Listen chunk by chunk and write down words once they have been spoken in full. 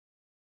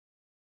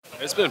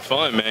It's been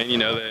fun, man. You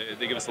know,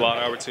 they give us a lot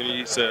of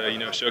opportunities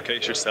to,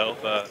 showcase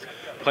yourself.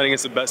 Playing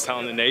against the best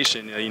talent in the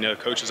nation.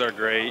 Coaches are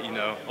great.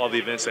 All the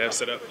events they have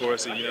set up for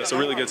us. It's a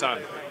really good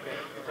time.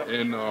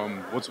 And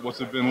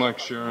what's it been like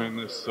sharing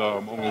this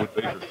moment with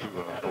Baker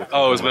too?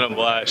 Oh, it's been a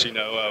blast.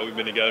 We've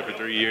been together for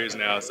 3 years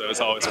now, so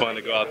it's always fun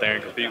to go out there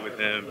and compete with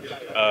him,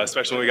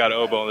 especially when we got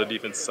Obo on the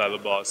defensive side of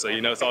the ball. So,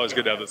 it's always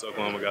good to have those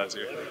Oklahoma guys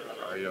here.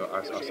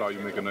 I saw you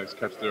make a nice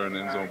catch there in the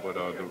end zone, but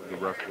the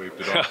ref waved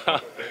it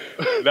off.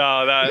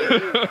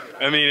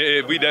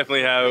 We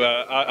definitely have.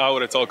 I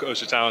would have told Coach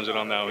to challenge it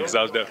on that one because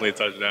that was definitely a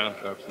touchdown.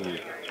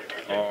 Absolutely.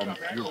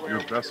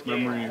 Your best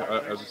memory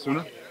as a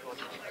Sooner?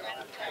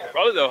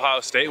 Probably the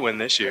Ohio State win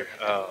this year.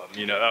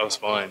 That was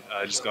fun.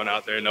 Just going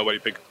out there, nobody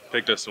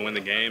picked us to win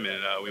the game,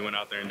 and we went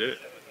out there and did it.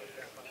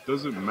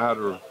 Does it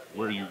matter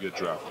where you get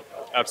drafted?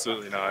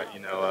 Absolutely not.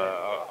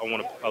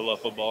 I love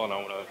football, and I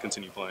want to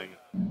continue playing.